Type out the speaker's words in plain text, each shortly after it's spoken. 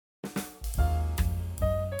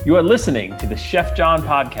You are listening to the Chef John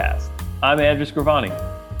podcast. I'm Andrew Scrivani.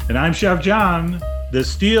 And I'm Chef John. The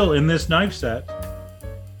steel in this knife set.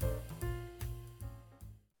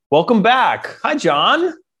 Welcome back. Hi,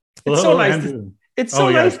 John. It's so nice.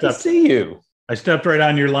 Nice to see you. I stepped right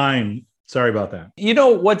on your line. Sorry about that. You know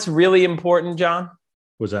what's really important, John?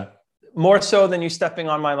 What's that? More so than you stepping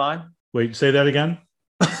on my line? Wait, say that again?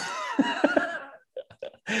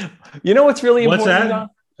 You know what's really important, What's that? John?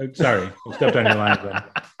 Sorry, I stepped on your line again.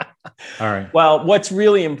 All right. Well, what's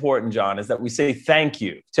really important, John, is that we say thank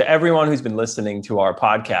you to everyone who's been listening to our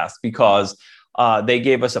podcast because they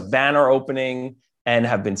gave us a banner opening and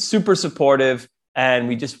have been super supportive. And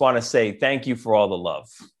we just want to say thank you for all the love.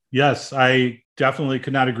 Yes, I definitely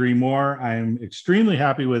could not agree more. I'm extremely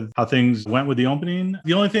happy with how things went with the opening.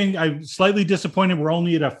 The only thing I'm slightly disappointed, we're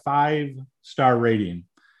only at a 5-star rating.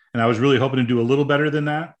 And I was really hoping to do a little better than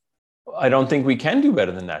that. I don't think we can do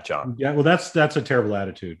better than that, John. Yeah, well, that's a terrible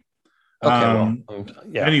attitude. Okay,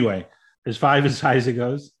 yeah. Anyway, is 5 as high as it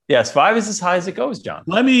goes? Yes, 5 is as high as it goes, John.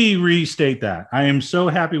 Let me restate that. I am so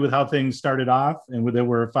happy with how things started off and there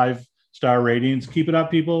were 5-star ratings. Keep it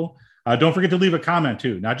up, people. Don't forget to leave a comment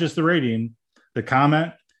too, not just the rating, the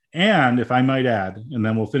comment. And if I might add, and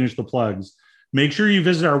then we'll finish the plugs, make sure you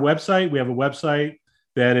visit our website. We have a website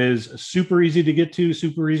that is super easy to get to,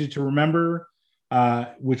 super easy to remember,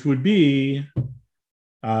 which would be,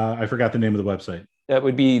 I forgot the name of the website. That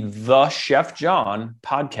would be the Chef John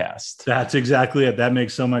podcast. That's exactly it. That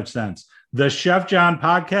makes so much sense. The Chef John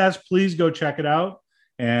podcast, please go check it out.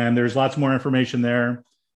 And there's lots more information there.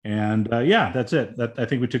 And that's it. I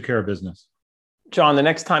think we took care of business. John, the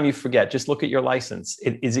next time you forget, just look at your license.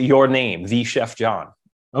 Is it your name, the Chef John?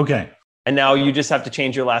 Okay. And now you just have to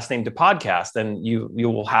change your last name to podcast, and you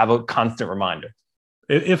will have a constant reminder.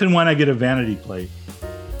 If and when I get a vanity plate,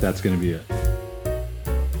 that's going to be it.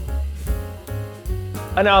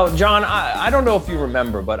 Now, John, I don't know if you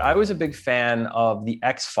remember, but I was a big fan of the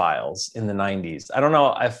X-Files in the 90s. I don't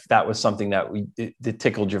know if that was something that that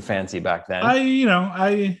tickled your fancy back then.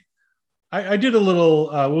 I did a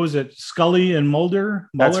little, what was it? Scully and Mulder?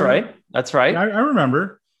 That's right. I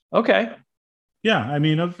remember. Okay. Yeah. I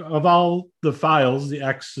mean, of all the files, the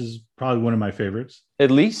X is probably one of my favorites.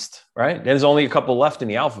 At least, right? There's only a couple left in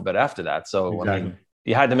the alphabet after that. So exactly. I mean,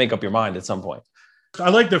 you had to make up your mind at some point. I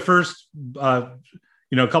like the first, a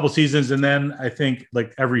couple seasons. And then I think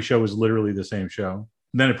like every show was literally the same show.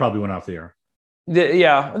 And then it probably went off the air.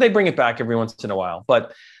 Yeah. They bring it back every once in a while.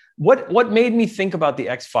 But what made me think about the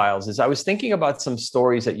X-Files is I was thinking about some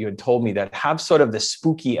stories that you had told me that have sort of the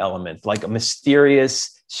spooky element, like a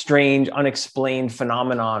mysterious, strange, unexplained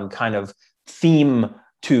phenomenon kind of theme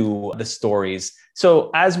to the stories.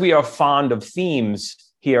 So as we are fond of themes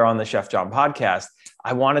here on the Chef John podcast,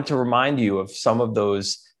 I wanted to remind you of some of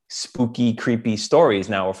those spooky, creepy stories.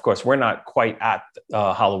 Now, of course, we're not quite at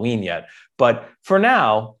Halloween yet, but for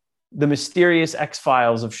now, the mysterious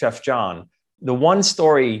X-Files of Chef John. The one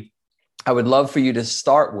story I would love for you to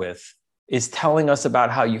start with is telling us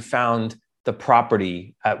about how you found the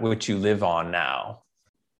property at which you live on now.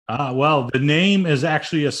 Well, the name is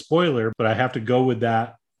actually a spoiler, but I have to go with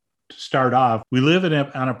that to start off. We live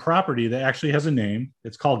on a property that actually has a name.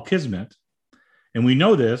 It's called Kismet. And we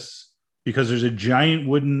know this because there's a giant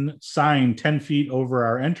wooden sign 10 feet over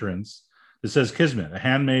our entrance that says Kismet, a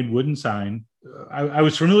handmade wooden sign. I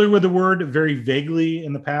was familiar with the word very vaguely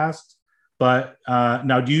in the past. But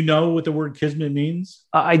now, do you know what the word Kismet means?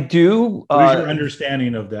 I do. What is your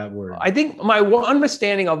understanding of that word? I think my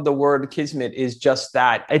understanding of the word Kismet is just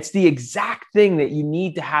that it's the exact thing that you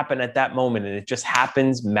need to happen at that moment, and it just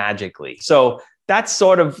happens magically. So that's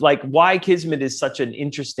sort of like why Kismet is such an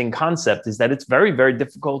interesting concept, is that it's very, very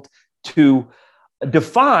difficult to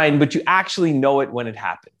define, but you actually know it when it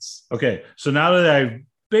happens. Okay, so now that I've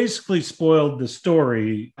basically spoiled the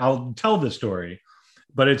story, I'll tell the story.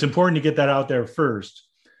 But it's important to get that out there first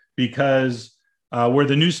because where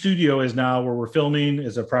the new studio is now, where we're filming,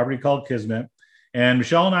 is a property called Kismet. And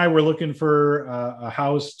Michelle and I were looking for a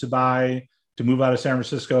house to buy to move out of San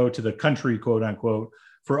Francisco to the country, quote unquote,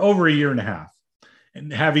 for over a year and a half.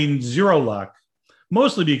 And having zero luck,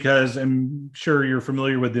 mostly because I'm sure you're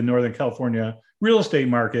familiar with the Northern California real estate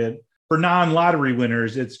market. For non-lottery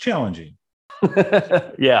winners, it's challenging.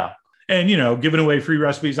 Yeah. And, giving away free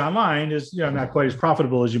recipes online is not quite as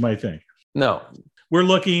profitable as you might think. No. We're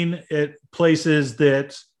looking at places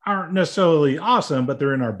that aren't necessarily awesome, but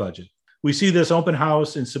they're in our budget. We see this open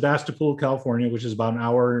house in Sebastopol, California, which is about an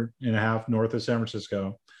hour and a half north of San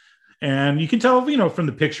Francisco. And you can tell, from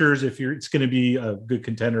the pictures if it's going to be a good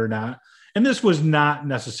contender or not. And this was not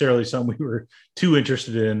necessarily something we were too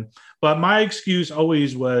interested in. But my excuse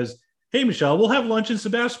always was, hey, Michelle, we'll have lunch in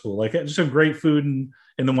Sebastopol. Like just some great food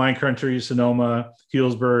in the wine country, Sonoma,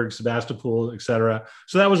 Healdsburg, Sebastopol, etc.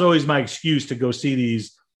 So that was always my excuse to go see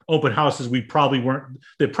these open houses. They probably weren't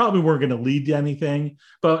going to lead to anything,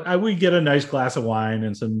 but we get a nice glass of wine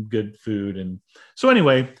and some good food. And so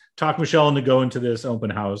anyway, talk Michelle into going to this open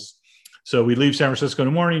house. So we leave San Francisco in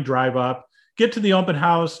the morning, drive up, get to the open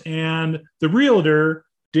house, and the realtor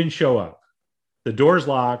didn't show up. The door's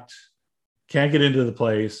locked, can't get into the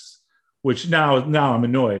place, which now I'm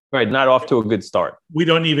annoyed. Right, not off to a good start. We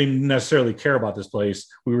don't even necessarily care about this place.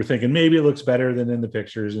 We were thinking maybe it looks better than in the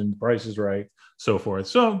pictures and the price is right, so forth.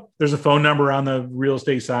 So there's a phone number on the real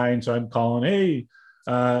estate sign. So I'm calling, hey,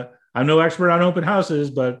 I'm no expert on open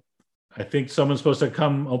houses, but I think someone's supposed to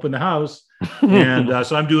come open the house. And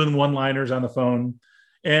so I'm doing one-liners on the phone.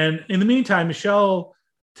 And in the meantime, Michelle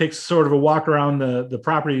takes sort of a walk around the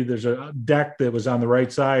property. There's a deck that was on the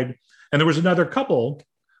right side. And there was another couple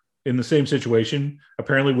in the same situation,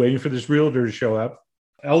 apparently waiting for this realtor to show up.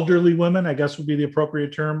 Elderly woman, I guess would be the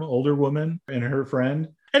appropriate term, older woman and her friend.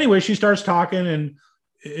 Anyway, she starts talking, and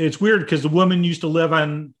it's weird because the woman used to live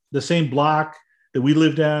on the same block that we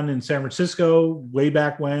lived on in San Francisco way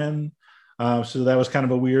back when. So that was kind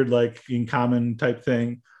of a weird, like in common type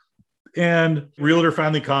thing. And realtor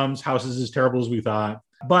finally comes. House is as terrible as we thought.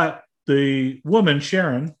 But the woman,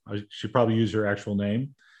 Sharon, I should probably use her actual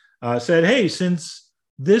name, said, hey, since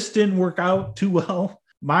this didn't work out too well,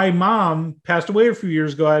 my mom passed away a few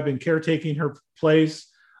years ago. I've been caretaking her place,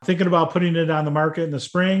 thinking about putting it on the market in the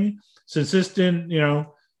spring. Since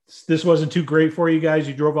this wasn't too great for you guys,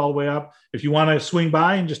 you drove all the way up. If you want to swing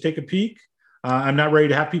by and just take a peek, I'm not ready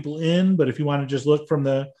to have people in, but if you want to just look from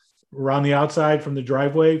around the outside from the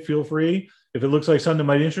driveway, feel free. If it looks like something that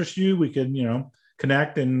might interest you, we can,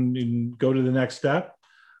 connect and go to the next step.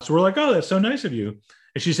 So we're like, oh, that's so nice of you.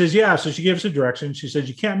 And she says, yeah. So she gives us a direction. She says,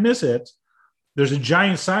 you can't miss it. There's a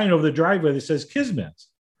giant sign over the driveway that says Kismet.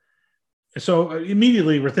 So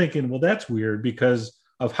immediately we're thinking, well, that's weird because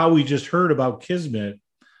of how we just heard about Kismet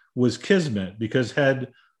was Kismet, because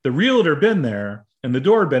had the realtor been there and the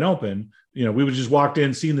door had been open, we would just walked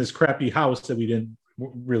in, seen this crappy house that we didn't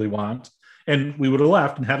really want, and we would have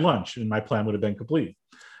left and had lunch, and my plan would have been complete.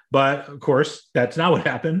 But of course, that's not what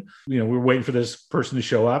happened. We were waiting for this person to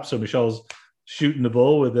show up. So Michelle's shooting the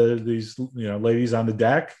bull with these ladies on the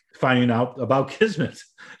deck, finding out about Kismet.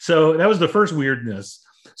 So that was the first weirdness.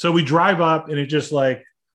 So we drive up, and it just like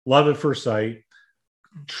love at first sight.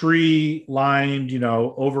 Tree lined,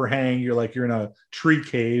 overhang. You're in a tree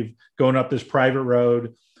cave going up this private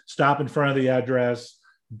road. Stop in front of the address.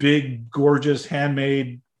 Big, gorgeous,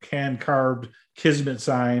 handmade, hand carved Kismet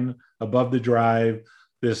sign above the drive.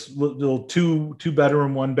 This little two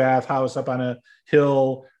bedroom, one bath house up on a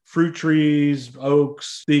hill. Fruit trees,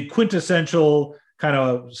 oaks. The quintessential kind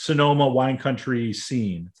of Sonoma wine country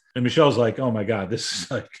scene. And Michelle's like, "Oh my God,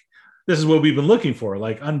 this is what we've been looking for.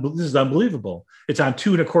 This is unbelievable. It's on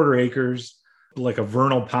 2.25 acres, like a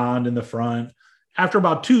vernal pond in the front." After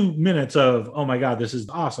about 2 minutes of, "Oh my God, this is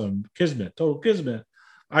awesome. Kismet, total Kismet,"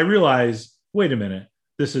 I realized, wait a minute,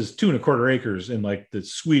 this is 2.25 acres in like the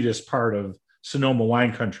sweetest part of Sonoma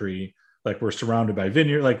wine country. Like we're surrounded by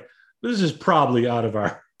vineyard. Like this is probably out of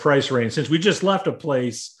our price range, since we just left a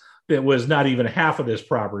place that was not even half of this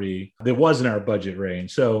property that was in our budget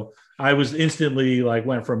range. So I was instantly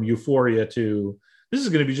went from euphoria to this is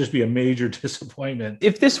going to just be a major disappointment.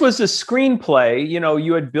 If this was a screenplay,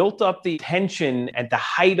 you had built up the tension at the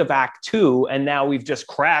height of Act 2, and now we've just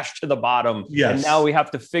crashed to the bottom. Yes. And now we have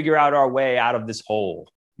to figure out our way out of this hole.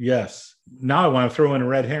 Yes. Now I want to throw in a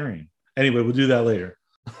red herring. Anyway, we'll do that later.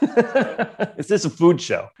 Is this a food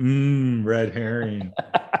show? Red herring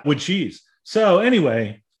with cheese. So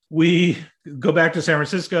anyway, we go back to San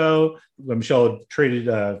Francisco. Michelle had traded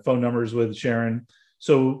phone numbers with Sharon.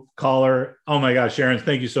 So call her. Oh my gosh, Sharon,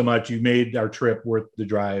 thank you so much. You made our trip worth the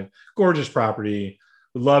drive. Gorgeous property.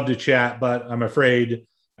 Would love to chat, but I'm afraid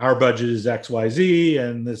our budget is XYZ,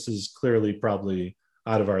 and this is clearly probably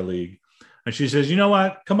out of our league. And she says, you know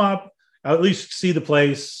what? Come up. I'll at least see the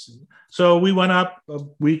place. So we went up a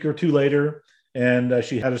week or two later, and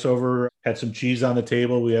she had us over, had some cheese on the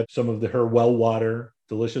table. We had some of her well water,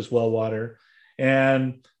 delicious well water.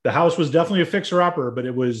 And the house was definitely a fixer-upper, but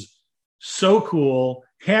it was so cool,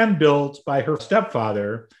 hand-built by her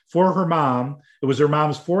stepfather for her mom. It was her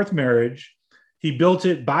mom's fourth marriage. He built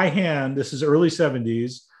it by hand. This is early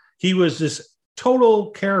 70s. He was this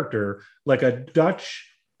total character, like a Dutch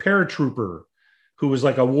paratrooper who was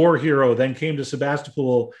like a war hero, then came to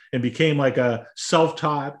Sebastopol and became like a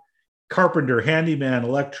self-taught carpenter, handyman,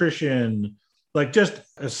 electrician, like just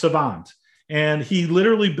a savant. And he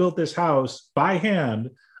literally built this house by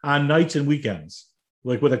hand on nights and weekends,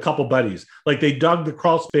 like with a couple buddies. Like they dug the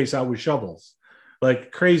crawl space out with shovels,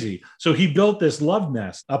 like crazy. So he built this love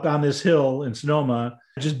nest up on this hill in Sonoma,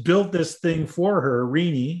 just built this thing for her.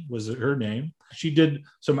 Renee was her name. She did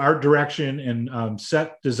some art direction and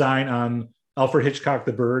set design on Alfred Hitchcock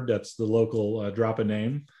the Bird. That's the local drop-in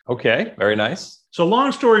name. Okay, very nice. So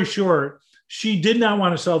long story short, she did not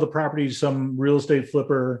want to sell the property to some real estate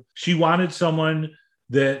flipper. She wanted someone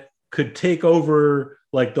that could take over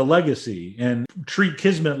like the legacy and treat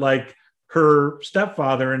Kismet like her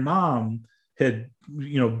stepfather and mom had,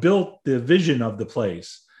 built the vision of the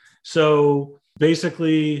place. So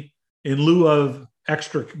basically, in lieu of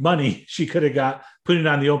extra money she could have got putting it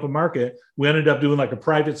on the open market, we ended up doing like a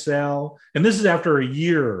private sale. And this is after a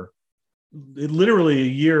year, literally a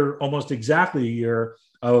year, almost exactly a year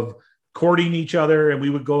of courting each other. And we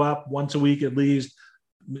would go up once a week at least,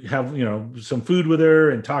 have some food with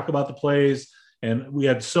her and talk about the place. And we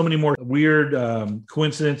had so many more weird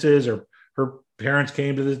coincidences, or her parents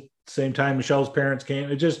came to the same time Michelle's parents came.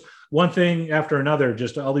 It just one thing after another,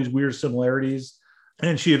 just all these weird similarities.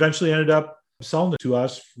 And she eventually ended up selling it to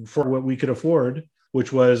us for what we could afford,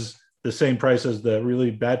 which was the same price as the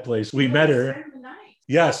really bad place. We met her.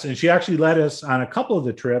 Yes. And she actually let us on a couple of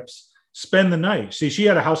the trips spend the night. See, she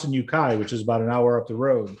had a house in Ukiah, which is about an hour up the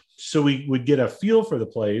road. So we would get a feel for the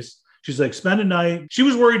place. She's like, spend a night. She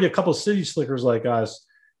was worried a couple of city slickers like us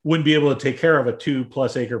wouldn't be able to take care of a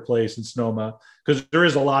 2+ acre place in Sonoma, because there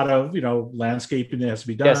is a lot of, landscaping that has to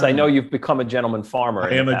be done. Yes, I know you've become a gentleman farmer.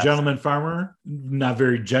 I am a gentleman farmer, not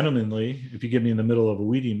very gentlemanly if you get me in the middle of a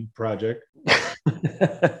weeding project.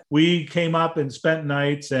 We came up and spent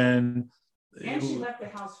nights, and she left the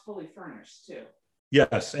house fully furnished too.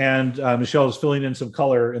 Yes, and Michelle is filling in some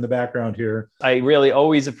color in the background here. I really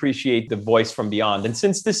always appreciate the voice from beyond. And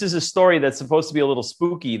since this is a story that's supposed to be a little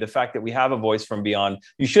spooky, the fact that we have a voice from beyond,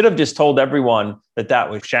 you should have just told everyone that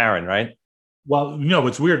was Sharon, right? Well, no,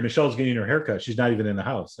 it's weird. Michelle's getting her haircut. She's not even in the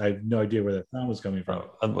house. I have no idea where that sound was coming from.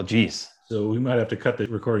 Well, geez. So we might have to cut the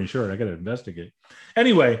recording short. I got to investigate.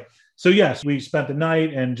 Anyway, so yes, we spent the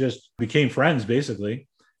night and just became friends, basically.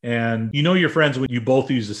 And your friends when you both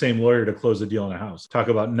use the same lawyer to close the deal in a house. Talk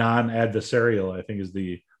about non-adversarial, I think is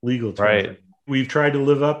the legal term. Right. We've tried to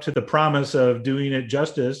live up to the promise of doing it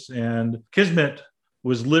justice, and Kismet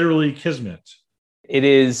was literally Kismet. It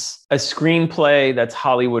is a screenplay that's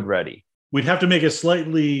Hollywood ready. We'd have to make it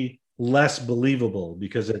slightly less believable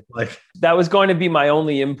because it's like... That was going to be my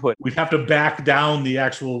only input. We'd have to back down the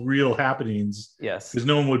actual real happenings. Yes. Because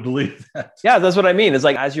no one would believe that. Yeah, that's what I mean. It's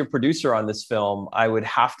like, as your producer on this film, I would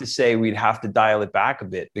have to say we'd have to dial it back a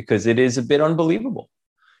bit because it is a bit unbelievable.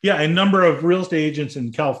 Yeah, a number of real estate agents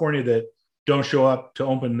in California that don't show up to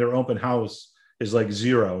open their open house is like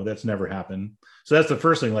zero. That's never happened. So that's the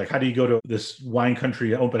first thing. Like, how do you go to this wine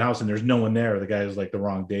country open house and there's no one there? The guy has like the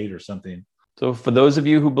wrong date or something. So for those of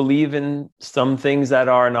you who believe in some things that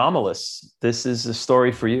are anomalous, this is a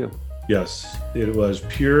story for you. Yes, it was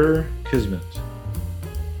pure Kismet.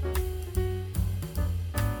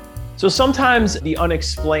 So sometimes the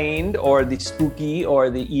unexplained or the spooky or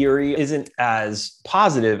the eerie isn't as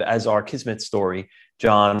positive as our Kismet story,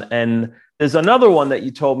 John. And there's another one that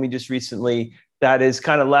you told me just recently that is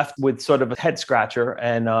kind of left with sort of a head scratcher.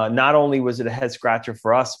 And not only was it a head scratcher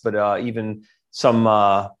for us, but even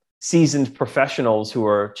some seasoned professionals who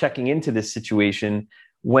are checking into this situation,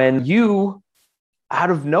 when you,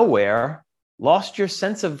 out of nowhere, lost your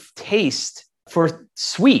sense of taste for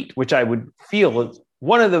sweet, which I would feel is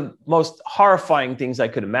one of the most horrifying things I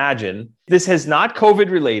could imagine. This has not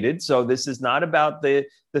COVID related. So this is not about the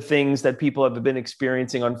things that people have been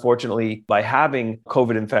experiencing, unfortunately, by having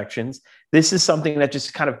COVID infections. This is something that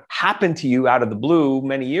just kind of happened to you out of the blue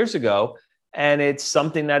many years ago. And it's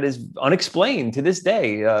something that is unexplained to this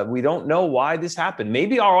day. We don't know why this happened.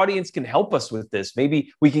 Maybe our audience can help us with this.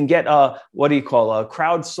 Maybe we can get a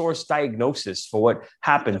crowdsourced diagnosis for what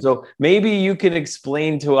happened. So maybe you can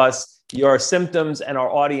explain to us your symptoms and our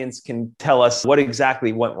audience can tell us what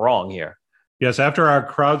exactly went wrong here. Yes, after our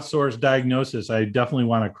crowdsourced diagnosis, I definitely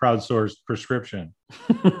want a crowdsourced prescription.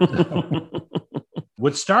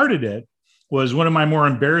 What started it was one of my more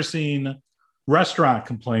embarrassing restaurant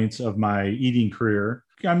complaints of my eating career.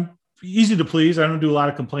 I'm easy to please. I don't do a lot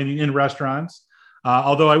of complaining in restaurants.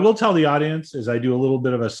 Although I will tell the audience, as I do a little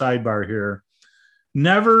bit of a sidebar here,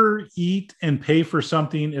 never eat and pay for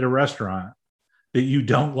something at a restaurant that you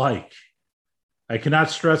don't like. I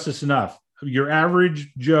cannot stress this enough. Your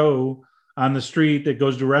average Joe on the street that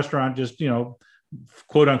goes to a restaurant, just,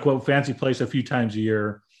 quote unquote, fancy place a few times a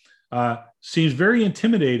year, seems very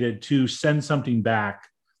intimidated to send something back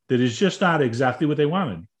that is just not exactly what they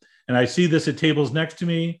wanted. And I see this at tables next to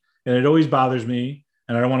me, and it always bothers me.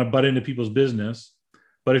 And I don't want to butt into people's business.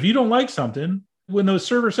 But if you don't like something, when the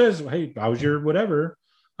server says, hey, how's your whatever?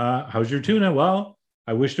 How's your tuna? Well,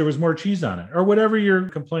 I wish there was more cheese on it, or whatever your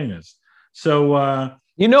complaint is. So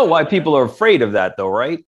you know why people are afraid of that, though,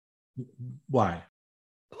 right? Why?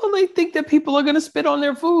 Well, they think that people are going to spit on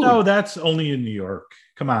their food. No, that's only in New York.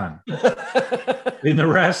 Come on. In the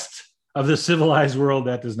rest of the civilized world,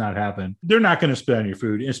 that does not happen. They're not going to spit on your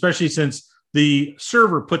food, especially since the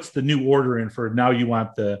server puts the new order in for now you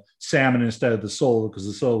want the salmon instead of the sole, because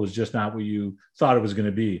the sole was just not what you thought it was going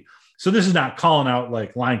to be. So this is not calling out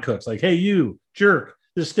like line cooks, like, hey, you jerk,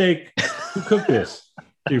 this steak, who cooked this?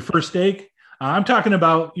 Your first steak? I'm talking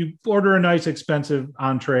about you order a nice expensive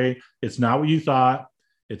entree. It's not what you thought.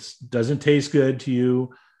 It doesn't taste good to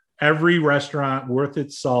you. Every restaurant worth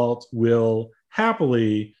its salt will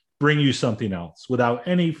happily bring you something else without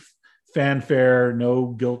any fanfare, no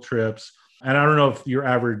guilt trips. And I don't know if your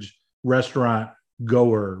average restaurant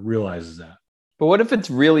goer realizes that. But what if it's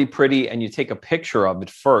really pretty and you take a picture of it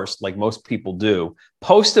first, like most people do,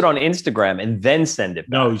 post it on Instagram, and then send it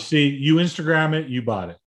back? No, you see, you Instagram it, you bought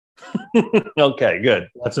it. Okay, good.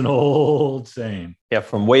 That's an old saying. Yeah,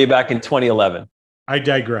 from way back in 2011. I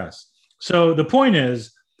digress. So the point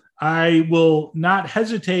is, I will not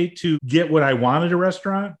hesitate to get what I want at a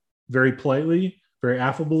restaurant very politely, very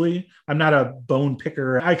affably. I'm not a bone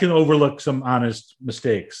picker. I can overlook some honest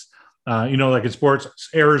mistakes. Like in sports,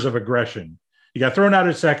 errors of aggression. You got thrown out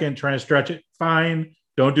a second, trying to stretch it. Fine.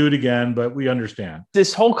 Don't do it again, but we understand.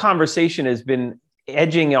 This whole conversation has been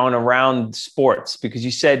edging on around sports because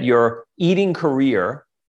you said your eating career,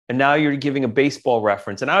 and now you're giving a baseball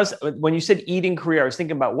reference. And when you said eating career, I was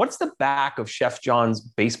thinking about what's the back of Chef John's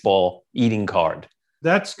baseball eating card?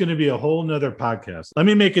 That's going to be a whole nother podcast. Let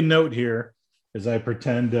me make a note here as I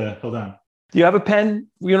pretend to, hold on. Do you have a pen?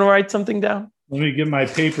 You want to write something down? Let me get my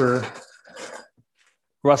paper.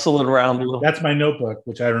 Rustle it around a little. That's my notebook,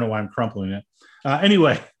 which I don't know why I'm crumpling it.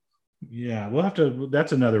 Anyway, yeah, we'll have to,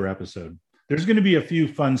 that's another episode. There's going to be a few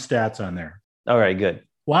fun stats on there. All right, good.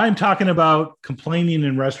 Why I'm talking about complaining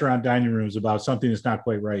in restaurant dining rooms about something that's not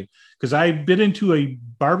quite right. Because I bit into a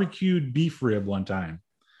barbecued beef rib one time,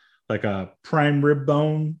 like a prime rib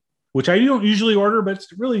bone, which I don't usually order, but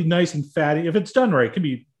it's really nice and fatty. If it's done right, it can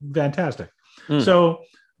be fantastic. So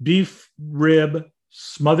beef rib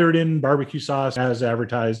smothered in barbecue sauce as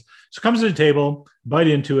advertised. So it comes to the table, bite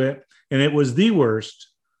into it, and it was the worst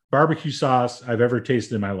barbecue sauce I've ever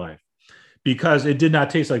tasted in my life because it did not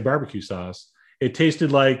taste like barbecue sauce. It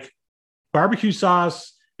tasted like barbecue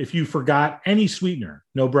sauce if you forgot any sweetener.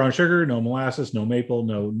 No brown sugar, no molasses, no maple,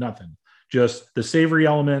 no nothing. Just the savory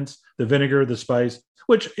elements, the vinegar, the spice,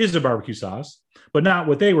 which is a barbecue sauce, but not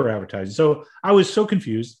what they were advertising. So I was so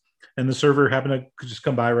confused. And the server happened to just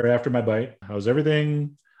come by right after my bite. How's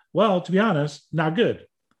everything? Well, to be honest, not good.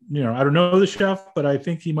 I don't know the chef, but I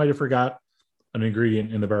think he might have forgot an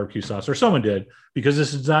ingredient in the barbecue sauce, or someone did, because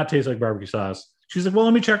this does not taste like barbecue sauce. She's like, well,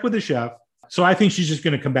 let me check with the chef. So I think she's just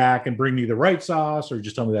going to come back and bring me the right sauce, or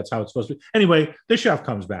just tell me that's how it's supposed to be. Anyway, the chef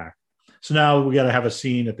comes back. So now we got to have a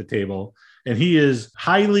scene at the table. And he is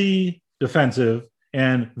highly defensive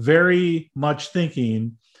and very much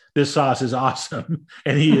thinking this sauce is awesome.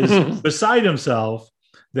 And he is beside himself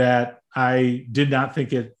that I did not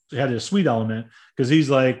think it had a sweet element, because he's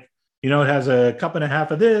like, it has a cup and a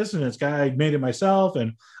half of this, and I made it myself.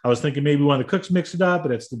 And I was thinking maybe one of the cooks mixed it up,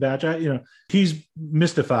 but it's the batch. He's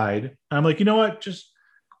mystified. I'm like, you know what? Just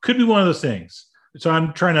could be one of those things. So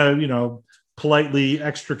I'm trying to, politely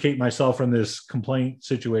extricate myself from this complaint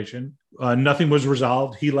situation. Nothing was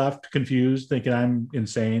resolved. He left confused, thinking I'm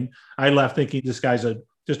insane. I left thinking this guy's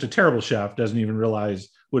just a terrible chef, doesn't even realize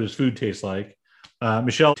what his food tastes like.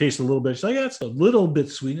 Michelle tasted a little bit. She's like, it's a little bit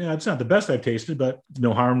sweet. It's not the best I've tasted, but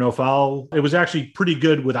no harm, no foul. It was actually pretty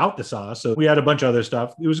good without the sauce. So we had a bunch of other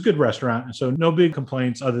stuff. It was a good restaurant. So no big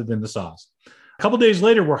complaints other than the sauce. A couple days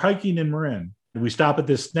later, we're hiking in Marin. We stop at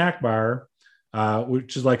this snack bar,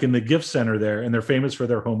 which is like in the gift center there, and they're famous for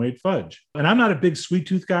their homemade fudge. And I'm not a big sweet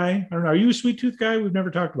tooth guy. I don't know. Are you a sweet tooth guy? We've never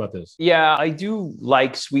talked about this. Yeah, I do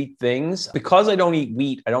like sweet things. Because I don't eat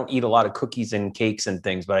wheat, I don't eat a lot of cookies and cakes and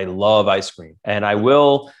things, but I love ice cream. And I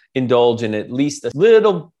will indulge in at least a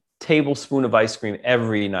little tablespoon of ice cream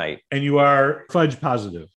every night. And you are fudge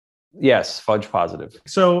positive. Yes, fudge positive.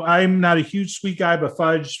 So I'm not a huge sweet guy, but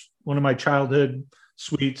fudge, one of my childhood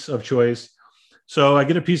sweets of choice. So I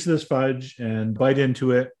get a piece of this fudge and bite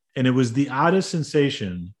into it. And it was the oddest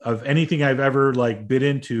sensation of anything I've ever bit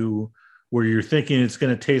into, where you're thinking it's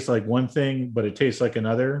going to taste like one thing, but it tastes like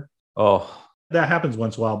another. Oh, That happens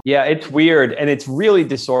once in a while. Yeah, it's weird and it's really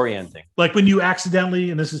disorienting. Like when you accidentally,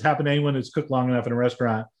 and this has happened to anyone who's cooked long enough in a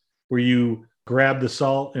restaurant, where you grab the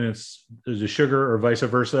salt and there's a sugar or vice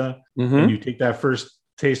versa, and you take that first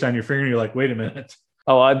taste on your finger and you're like, wait a minute.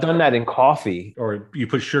 Oh, I've done that in coffee. Or you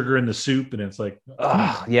put sugar in the soup and it's like,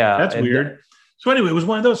 yeah, that's weird. So anyway, it was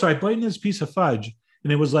one of those. So I bite into this piece of fudge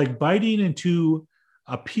and it was like biting into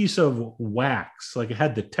a piece of wax. Like it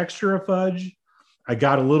had the texture of fudge. I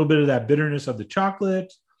got a little bit of that bitterness of the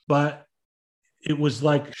chocolate, but it was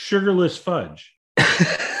like sugarless fudge.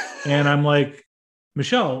 And I'm like,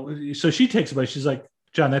 Michelle, so she takes a bite. She's like,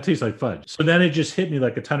 John, that tastes like fudge. So then it just hit me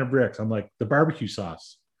like a ton of bricks. I'm like, the barbecue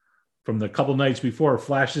sauce from the couple nights before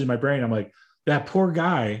flashes in my brain. I'm like, that poor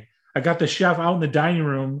guy. I got the chef out in the dining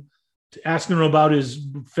room asking him about his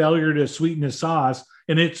failure to sweeten his sauce.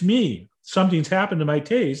 And it's me. Something's happened to my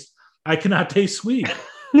taste. I cannot taste sweet.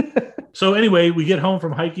 So anyway, we get home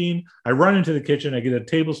from hiking. I run into the kitchen. I get a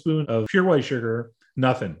tablespoon of pure white sugar,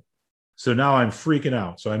 nothing. So now I'm freaking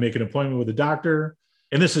out. So I make an appointment with the doctor.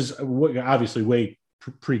 And this is obviously way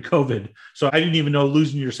pre-COVID. So I didn't even know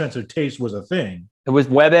losing your sense of taste was a thing. It was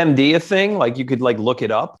WebMD a thing? Like you could like look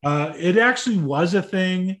it up? It actually was a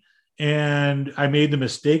thing. And I made the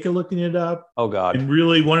mistake of looking it up. Oh, God. And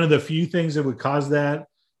really one of the few things that would cause that,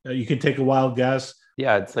 you can take a wild guess.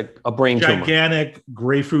 Yeah, it's like a brain gigantic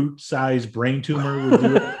grapefruit-sized brain tumor would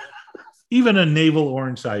do it. Even a navel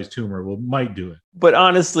orange-sized tumor might do it. But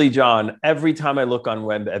honestly, John, every time I look on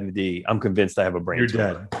WebMD, I'm convinced I have a brain tumor.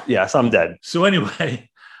 You're dead. Yes, I'm dead. So anyway,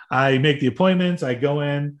 I make the appointments. I go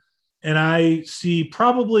in, and I see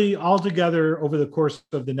probably altogether over the course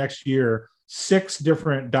of the next year, 6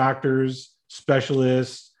 different doctors,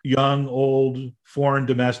 specialists, young, old, foreign,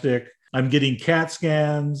 domestic. I'm getting CAT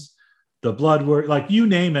scans, the blood work, like you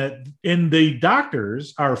name it. And the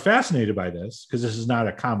doctors are fascinated by this because this is not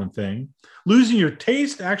a common thing. Losing your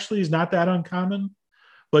taste actually is not that uncommon,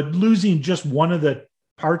 but losing just one of the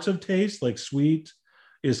parts of taste, like sweet,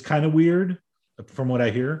 is kind of weird from what I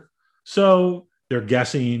hear. So they're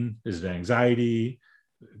guessing, is it anxiety?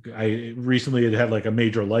 I recently had like a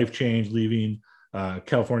major life change leaving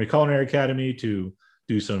California Culinary Academy to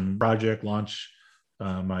do some project launch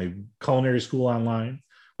my culinary school online,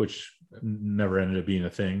 which never ended up being a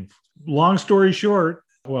thing. Long story short,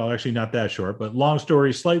 well, actually not that short, but long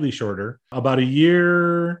story slightly shorter, about a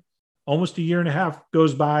year, almost a year and a half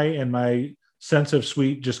goes by and my sense of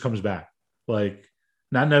sweet just comes back. Like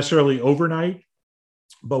not necessarily overnight,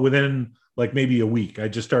 but within like maybe a week, I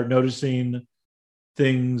just start noticing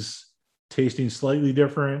things tasting slightly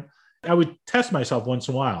different. I would test myself once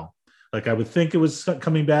in a while. Like I would think it was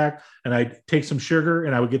coming back and I'd take some sugar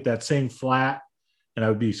and I would get that same flat and I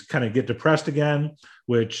would be kind of get depressed again,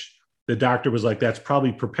 which the doctor was like, that's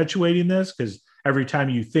probably perpetuating this because every time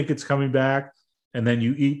you think it's coming back and then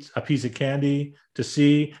you eat a piece of candy to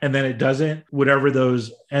see, and then it doesn't, whatever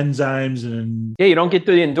those enzymes and... Yeah, you don't get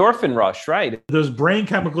the endorphin rush, right? Those brain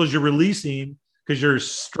chemicals you're releasing because you're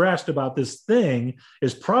stressed about this thing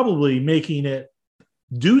is probably making it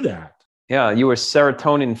do that. Yeah, you were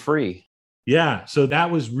serotonin free. Yeah, so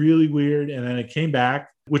that was really weird. And then it came back,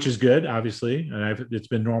 which is good, obviously. And it's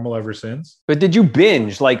been normal ever since. But did you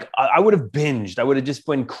binge? Like I would have binged. I would have just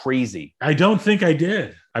been crazy. I don't think I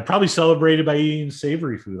did. I probably celebrated by eating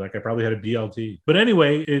savory food. Like I probably had a BLT. But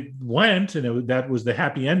anyway, it went and that was the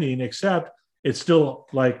happy ending, except it's still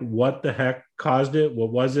like, what the heck caused it?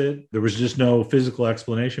 What was it? There was just no physical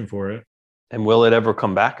explanation for it. And will it ever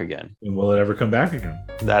come back again? And will it ever come back again?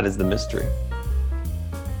 That is the mystery.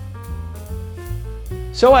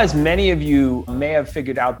 So as many of you may have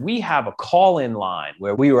figured out, we have a call-in line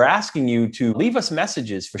where we were asking you to leave us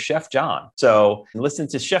messages for Chef John. So listen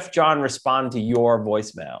to Chef John respond to your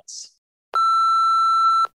voicemails.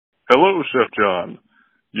 Hello, Chef John.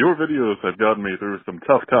 Your videos have gotten me through some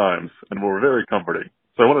tough times and were very comforting.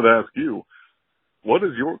 So I wanted to ask you, what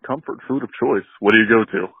is your comfort food of choice? What do you go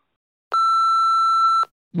to?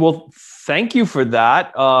 Well, thank you for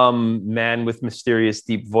that, man with mysterious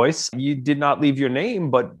deep voice. You did not leave your name,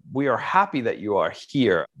 but we are happy that you are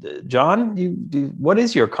here. John, what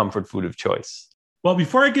is your comfort food of choice? Well,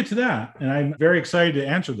 before I get to that, and I'm very excited to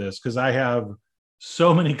answer this because I have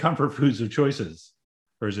so many comfort foods of choices,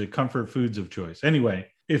 or is it comfort foods of choice? Anyway,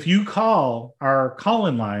 if you call our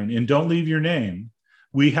call-in line and don't leave your name,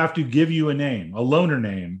 we have to give you a name, a loaner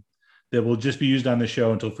name that will just be used on the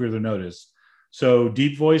show until further notice. So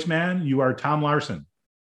deep voice man, you are Tom Larson.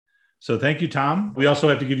 So thank you, Tom. We also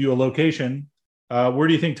have to give you a location. Where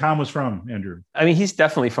do you think Tom was from, Andrew? I mean, he's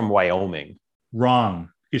definitely from Wyoming. Wrong.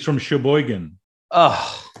 He's from Sheboygan.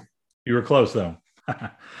 Oh, you were close though.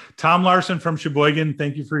 Tom Larson from Sheboygan.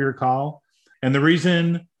 Thank you for your call. And the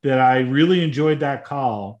reason that I really enjoyed that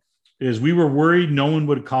call is we were worried no one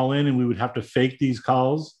would call in and we would have to fake these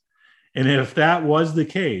calls. And if that was the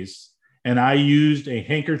case, and I used a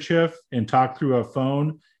handkerchief and talked through a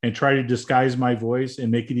phone and tried to disguise my voice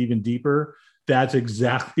and make it even deeper, that's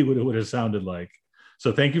exactly what it would have sounded like.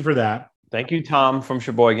 So thank you for that. Thank you, Tom from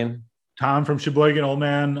Sheboygan. Tom from Sheboygan, old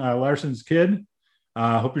man Larson's kid.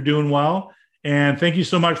 Hope you're doing well. And thank you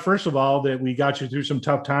so much, first of all, that we got you through some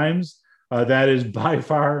tough times. That is by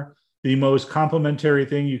far the most complimentary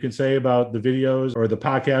thing you can say about the videos or the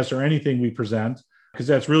podcast or anything we present, because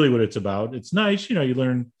that's really what it's about. It's nice, you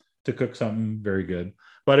learn to cook something very good.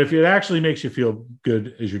 But if it actually makes you feel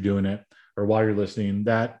good as you're doing it or while you're listening,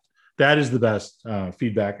 that is the best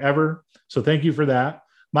feedback ever. So thank you for that.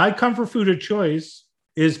 My comfort food of choice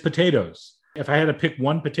is potatoes. If I had to pick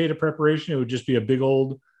one potato preparation, it would just be a big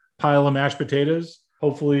old pile of mashed potatoes,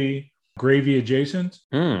 hopefully gravy adjacent.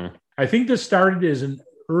 I think this started as an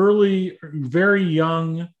early, very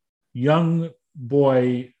young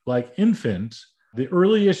boy, like infant. The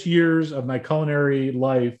earliest years of my culinary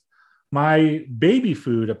life, my baby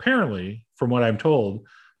food, apparently, from what I'm told,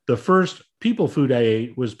 the first people food I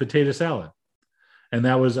ate was potato salad. And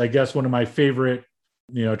that was, I guess, one of my favorite,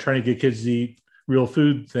 trying to get kids to eat real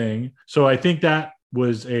food thing. So I think that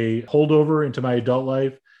was a holdover into my adult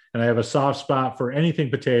life. And I have a soft spot for anything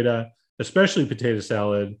potato, especially potato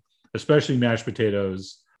salad, especially mashed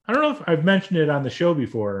potatoes. I don't know if I've mentioned it on the show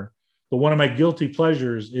before, but one of my guilty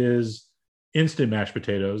pleasures is instant mashed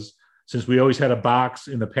potatoes. Since we always had a box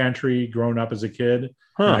in the pantry growing up as a kid,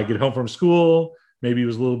 and I get home from school, maybe it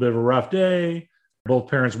was a little bit of a rough day. Both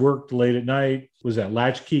parents worked late at night. Was that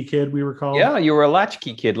latchkey kid we were called? Yeah, you were a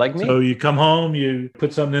latchkey kid like me. So you come home, you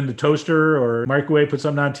put something in the toaster or microwave, put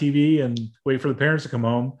something on TV and wait for the parents to come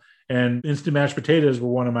home. And instant mashed potatoes were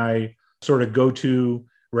one of my sort of go-to,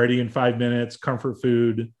 ready in 5 minutes, comfort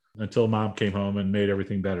food until mom came home and made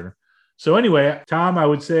everything better. So anyway, Tom, I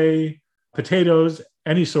would say potatoes,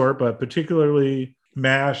 any sort, but particularly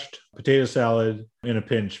mashed potato salad in a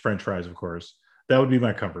pinch, French fries, of course. That would be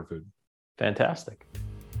my comfort food. Fantastic.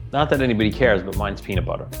 Not that anybody cares, but mine's peanut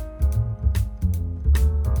butter.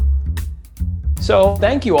 So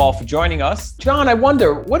thank you all for joining us. John, I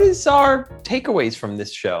wonder, what is our takeaways from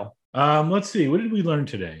this show? Let's see. What did we learn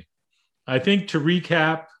today? I think to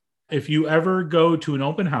recap, if you ever go to an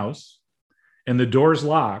open house and the door's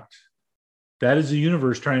locked, that is the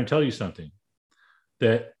universe trying to tell you something.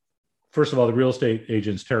 That, first of all, the real estate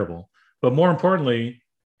agent's terrible. But more importantly,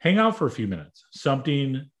 hang out for a few minutes.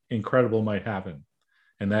 Something incredible might happen.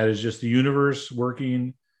 And that is just the universe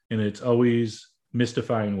working in its always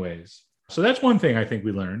mystifying ways. So that's one thing I think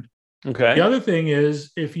we learned. Okay. The other thing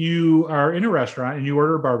is, if you are in a restaurant and you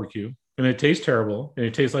order a barbecue and it tastes terrible and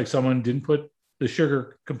it tastes like someone didn't put the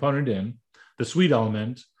sugar component in, the sweet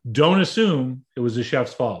element, don't assume it was the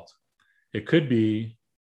chef's fault. It could be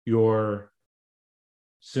your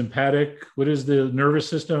sympathetic, what is the nervous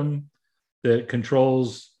system that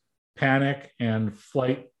controls panic and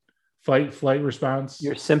fight, flight response?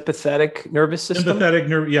 Your sympathetic nervous system?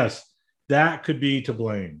 Yes. That could be to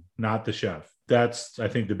blame, not the chef. That's, I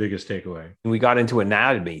think, the biggest takeaway. We got into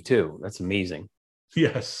anatomy too. That's amazing.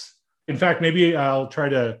 Yes. In fact, maybe I'll try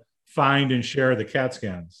to find and share the CAT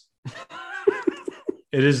scans.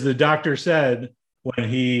 It is the doctor said when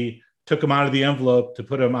he took them out of the envelope to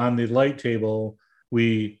put them on the light table,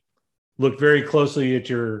 we looked very closely at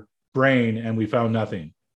your brain and we found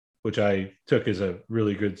nothing, which I took as a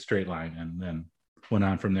really good straight line and then went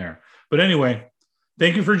on from there. But anyway,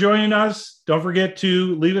 thank you for joining us. Don't forget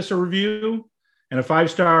to leave us a review and a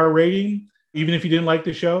 5-star rating, even if you didn't like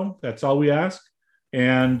the show. That's all we ask.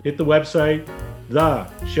 And hit the website,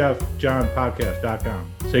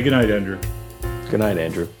 thechefjohnpodcast.com. Say goodnight, Andrew. Good night,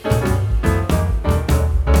 Andrew.